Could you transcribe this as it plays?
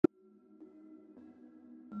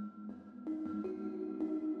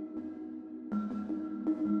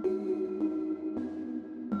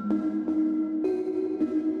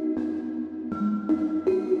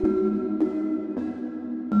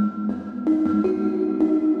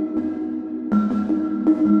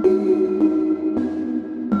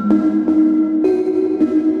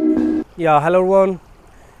Yeah, hello everyone.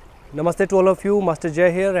 Namaste to all of you. Master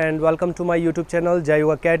Jay here and welcome to my YouTube channel Jay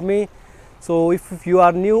Yoga Academy. So if you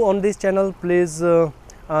are new on this channel, please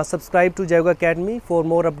subscribe to Jay Yoga Academy for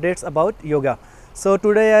more updates about yoga. So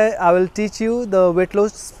today I will teach you the weight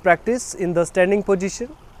loss practice in the standing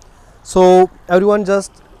position. So everyone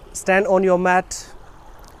just stand on your mat,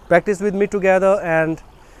 practice with me together, and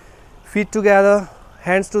feet together,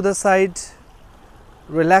 hands to the side,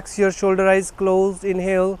 relax your shoulder, eyes closed,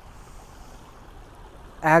 inhale,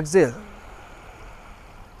 exhale,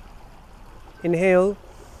 inhale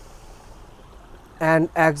and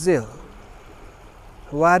exhale.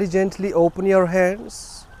 Very gently open your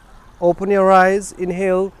hands, open your eyes,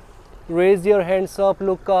 inhale, raise your hands up,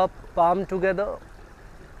 look up, palm together,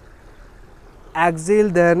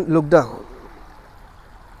 exhale, then look down.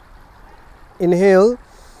 Inhale,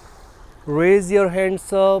 raise your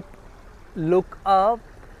hands up, look up,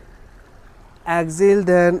 exhale,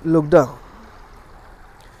 then look down.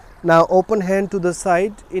 Now open hand to the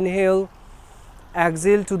side, inhale,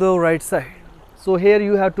 exhale to the right side. So here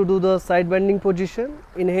you have to do the side bending position.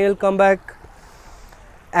 Inhale, come back,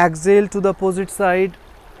 exhale to the opposite side,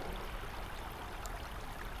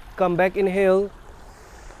 come back, inhale,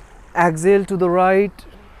 exhale to the right,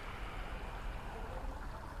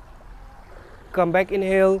 come back,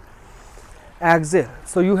 inhale, exhale.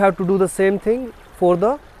 So you have to do the same thing for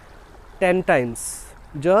the 10 times.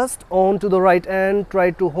 Just on to the right hand,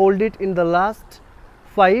 try to hold it in the last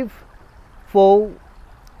 5, 4,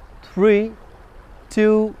 3,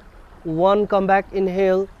 2, 1, come back,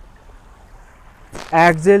 inhale,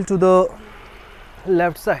 exhale to the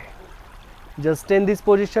left side. Just stay in this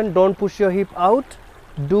position, don't push your hip out,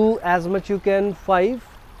 do as much you can. 5,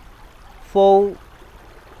 4,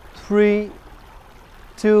 3,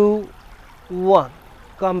 2, 1,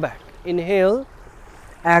 come back, inhale,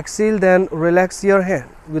 exhale, then relax your hand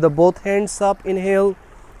with the both hands up. Inhale,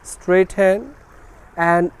 straight hand,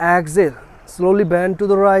 and exhale, slowly bend to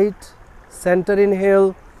the right, center,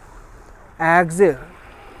 inhale, exhale,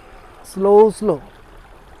 slow,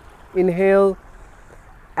 inhale,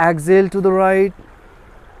 exhale to the right,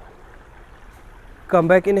 come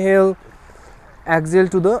back, inhale, exhale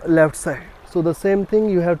to the left side. So the same thing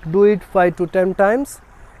you have to do it 5 to 10 times,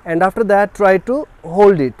 and after that try to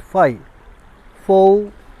hold it. 5,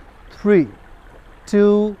 4, 3,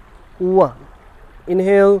 2, 1,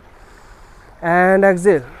 inhale and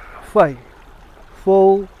exhale. 5,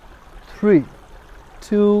 4, 3,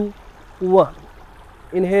 2, 1,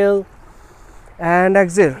 inhale and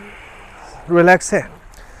exhale, relax hand.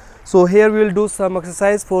 So here we will do some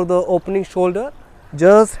exercise for the opening shoulder.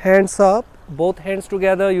 Just hands up, both hands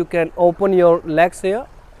together, you can open your legs here.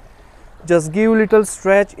 Just give little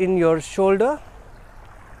stretch in your shoulder.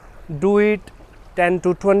 Do it 10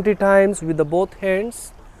 to 20 times with the both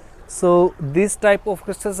hands. So this type of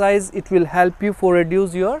exercise, it will help you for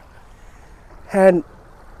reduce your hand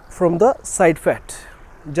from the side fat.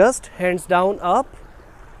 Just hands down, up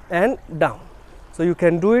and down. So you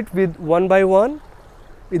can do it with one by one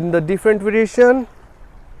in the different variation.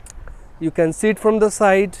 You can sit from the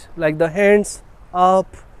side like the hands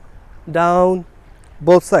up, down,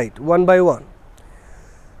 both side, one by one.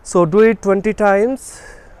 So do it 20 times,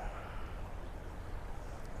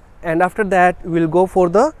 and after that we will go for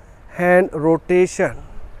the hand rotation.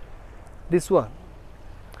 This one,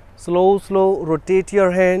 slow rotate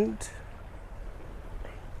your hand,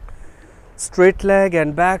 straight leg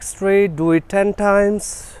and back straight. Do it 10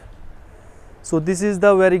 times. So this is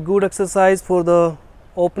the very good exercise for the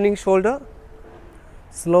opening shoulder.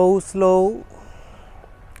 Slow,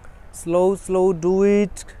 do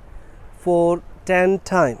it for 10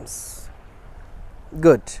 times.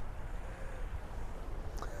 Good.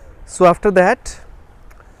 So after that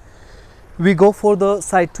we go for the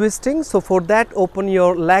side twisting. So for that, open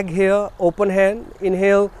your leg here, open hand,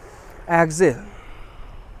 inhale, exhale,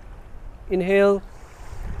 inhale,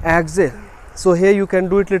 exhale. So here you can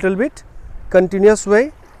do it little bit continuous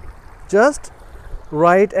way, just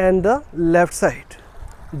right and the left side.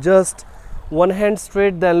 Just one hand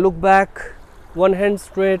straight, then look back, one hand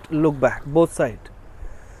straight, look back, both side.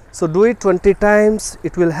 So do it 20 times.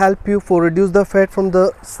 It will help you for reduce the fat from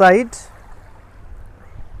the side.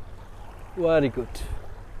 Very good.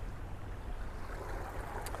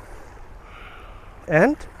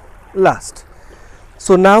 And last.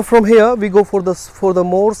 So now from here we go for the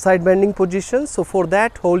more side bending position. So for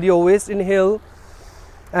that, hold your waist, inhale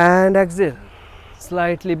and exhale,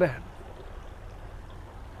 slightly bend,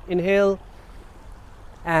 inhale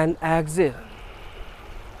and exhale,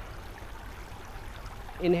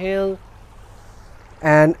 inhale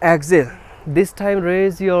and exhale. This time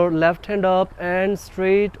raise your left hand up and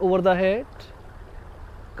straight over the head.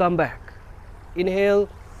 Come back. Inhale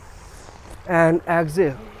and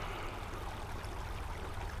exhale.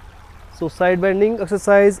 So side bending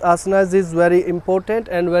exercise asanas is very important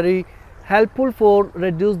and very helpful for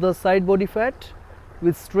reduce the side body fat.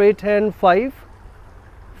 With straight hand, 5,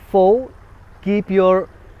 4, keep your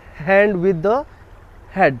hand with the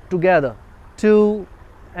head together, 2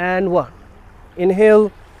 and 1.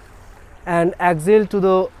 Inhale and exhale to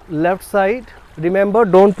the left side. Remember,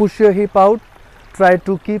 don't push your hip out, try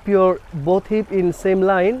to keep your both hip in same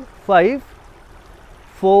line. 5,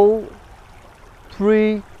 4,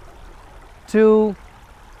 3, 2,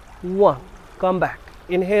 1. Come back.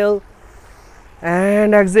 Inhale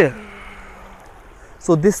and exhale.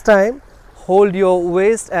 So this time hold your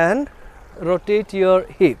waist and rotate your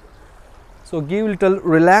hip. So give little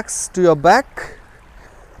relax to your back.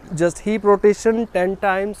 Just hip rotation 10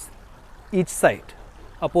 times each side.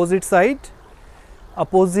 Opposite side,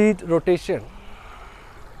 opposite rotation.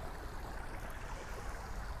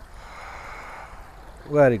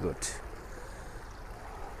 Very good.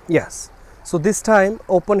 Yes. So this time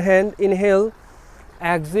open hand, inhale,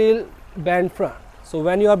 exhale, bend front. So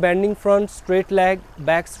when you are bending front, straight leg,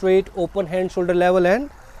 back straight, open hand, shoulder level and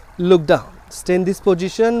look down. Stay in this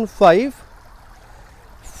position. 5,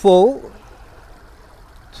 4,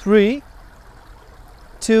 3,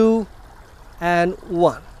 2 and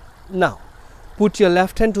 1. Now put your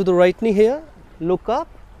left hand to the right knee here. Look up.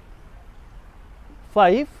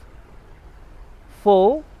 5,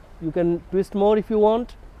 4, you can twist more if you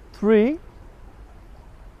want. 3,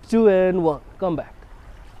 2 and 1. Come back.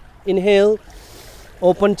 Inhale,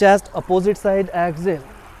 open chest, opposite side, exhale.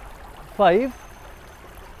 5,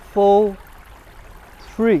 4,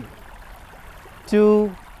 3,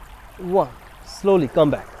 2, 1. Slowly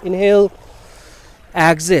come back. Inhale,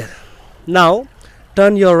 exhale. Now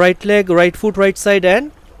turn your right leg, right foot right side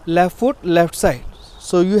and left foot left side.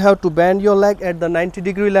 So you have to bend your leg at the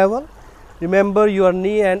 90-degree level. Remember your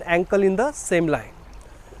knee and ankle in the same line.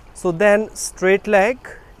 So then straight leg,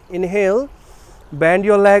 inhale, bend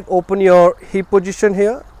your leg, open your hip position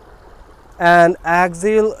here and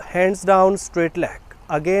exhale, hands down, straight leg.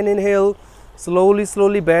 Again inhale,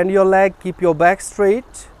 slowly bend your leg, keep your back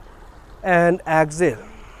straight and exhale.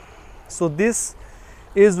 So this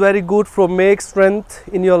is very good for make strength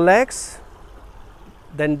in your legs.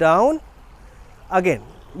 Then down, again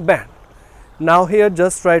bend. Now here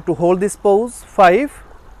just try to hold this pose. 5,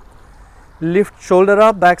 lift shoulder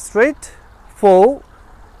up, back straight. 4,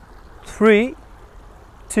 3,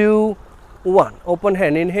 2, 1. Open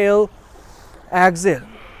hand, inhale, exhale.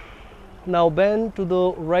 Now bend to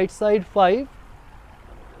the right side. 5,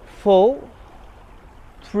 4,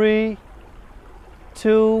 3,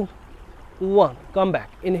 2, 1. Come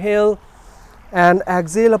back. Inhale and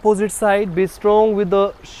exhale, opposite side. Be strong with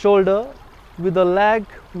the shoulder, with the leg,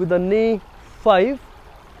 with the knee. 5,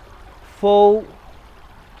 4,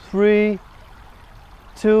 3,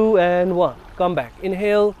 2 and 1. Come back.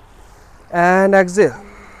 Inhale and exhale.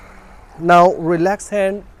 Now relax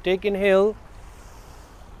hand, take inhale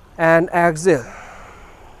and exhale.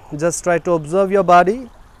 Just try to observe your body.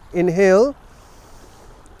 Inhale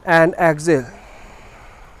and exhale.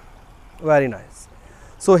 Very nice.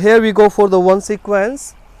 So here we go for the one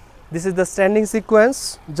sequence. This is the standing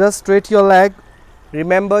sequence. Just straight your leg.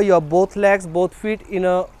 Remember your both legs, both feet in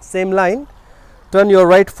a same line. Turn your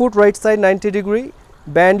right foot right side 90-degree.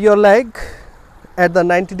 Bend your leg at the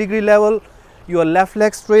 90-degree level. Your left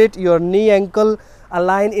leg straight, your knee ankle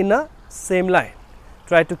align in a same line.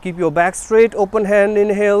 Try to keep your back straight. Open hand,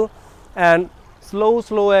 inhale and slow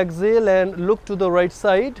exhale and look to the right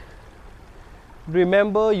side.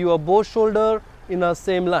 Remember your both shoulder in a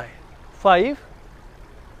same line. 5,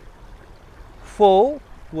 4,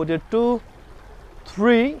 2,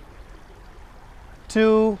 3,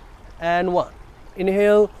 2 and 1.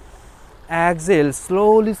 Inhale, exhale,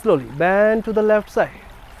 slowly bend to the left side.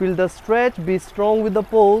 Feel the stretch, be strong with the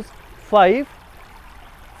pose. 5,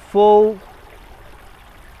 4,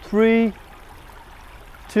 3,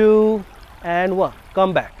 2 and 1.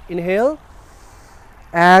 Come back. Inhale,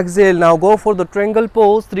 exhale. Now go for the triangle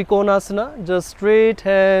pose, Trikonasana. Just straight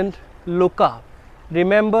hand, look up.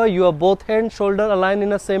 Remember your both hand shoulder align in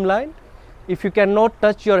the same line. If you cannot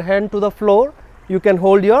touch your hand to the floor, you can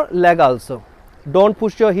hold your leg also. Don't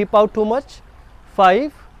push your hip out too much.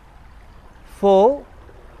 5, 4,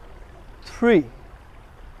 3,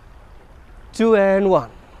 2 and 1.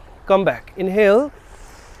 Come back. Inhale,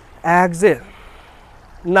 exhale.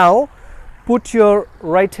 Now put your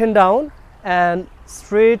right hand down and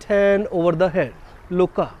straight hand over the head.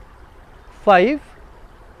 Look up. 5,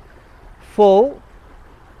 4,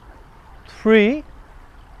 3,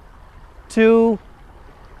 2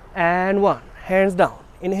 and 1. Hands down.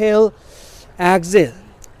 Inhale, exhale.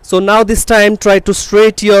 So now this time try to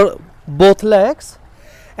straight your both legs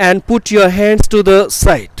and put your hands to the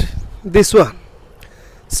side. This one.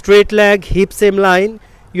 Straight leg, hip same line.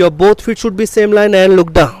 Your both feet should be same line and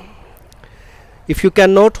look down. If you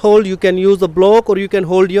cannot hold, you can use a block or you can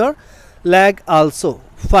hold your leg also.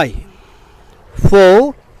 5,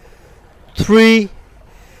 4, 3,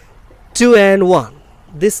 2 and 1.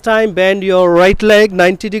 This time bend your right leg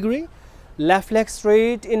 90 degree, left leg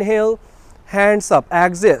straight. Inhale, hands up,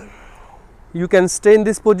 exhale. You can stay in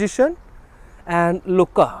this position and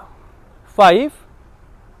look up. 5,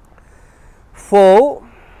 4,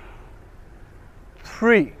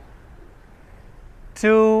 3,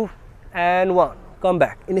 2 and 1. Come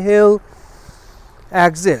back. Inhale,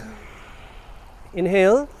 exhale.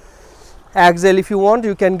 Inhale, exhale. If you want,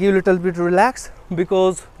 you can give little bit relax,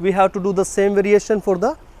 because we have to do the same variation for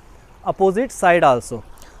the opposite side also.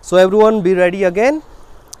 So everyone be ready again.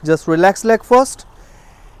 Just relax leg first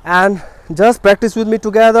and just practice with me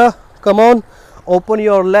together. Come on, open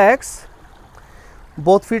your legs,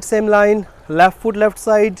 both feet same line, left foot left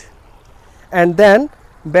side, and then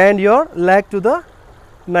bend your leg to the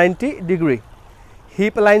 90 degree.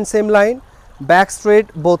 Hip line same line, back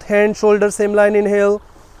straight, both hand shoulder same line. Inhale,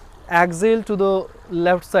 exhale to the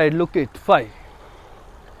left side. Look it. 5,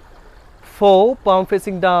 4, palm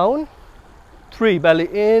facing down. 3, belly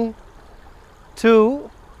in. 2,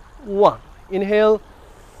 1. Inhale,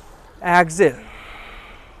 exhale.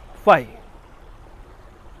 5,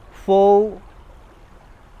 4,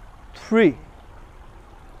 3,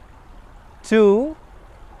 2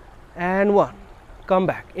 and 1. Come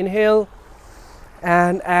back. Inhale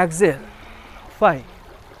and exhale. 5,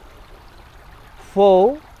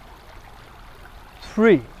 4,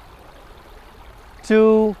 3,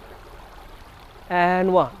 2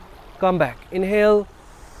 and 1. Come back. Inhale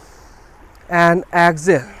and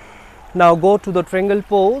exhale. Now go to the triangle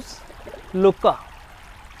pose. Look up.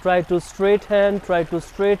 Try to straight hand, try to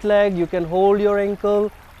straight leg. You can hold your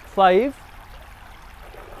ankle. 5,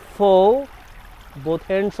 4, both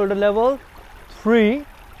hand shoulder level. 3,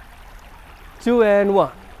 2 and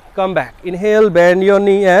 1. Come back. Inhale, bend your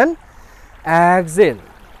knee and exhale.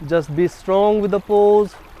 Just be strong with the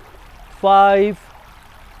pose. 5,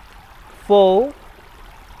 4,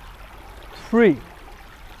 3,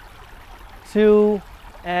 2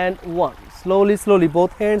 and 1. Slowly, slowly,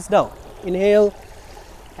 both hands down. Inhale,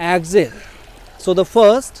 exhale. So the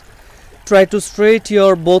first, try to straight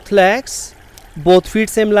your both legs, both feet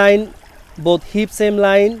same line, both hips same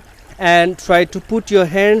line, and try to put your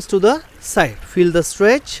hands to the side. Feel the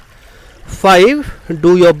stretch. 5,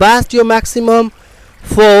 do your best, your maximum.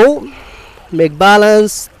 4, make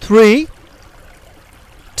balance. 3,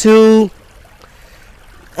 2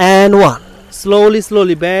 and 1. Slowly,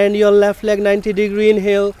 slowly bend your left leg 90 degree.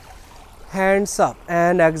 Inhale, hands up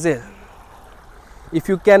and exhale. If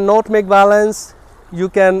you cannot make balance, you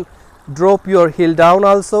can drop your heel down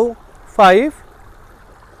also. 5,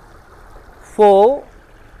 4,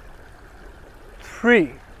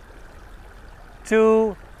 3,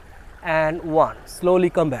 2 and 1. Slowly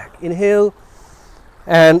come back. Inhale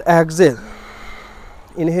and exhale.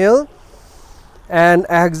 Inhale and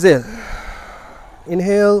exhale.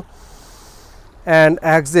 Inhale and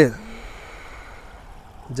exhale.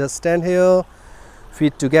 Just stand here,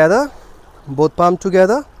 feet together, both palm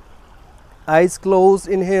together, eyes closed.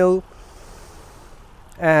 Inhale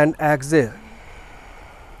and exhale.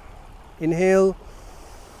 Inhale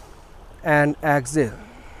and exhale.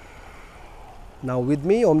 Now with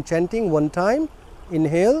me, Om chanting one time.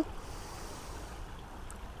 Inhale.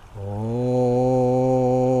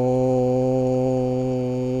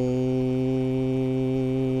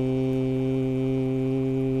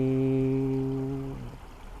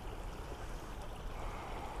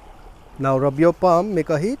 Now rub your palm, make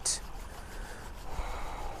a hit.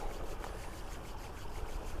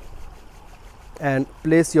 And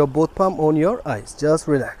place your both palm on your eyes. Just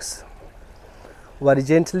relax. Very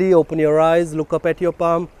gently open your eyes, look up at your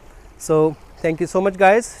palm. So thank you so much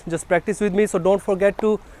guys. Just practice with me. So don't forget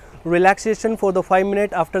to relaxation for the 5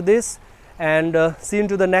 minutes after this. And see you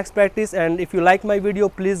into the next practice. And if you like my video,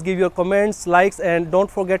 please give your comments, likes, and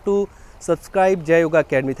don't forget to subscribe Jai Yoga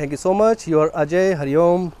Academy. Thank you so much. Your Ajay. Hari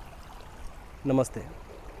Om. Namaste.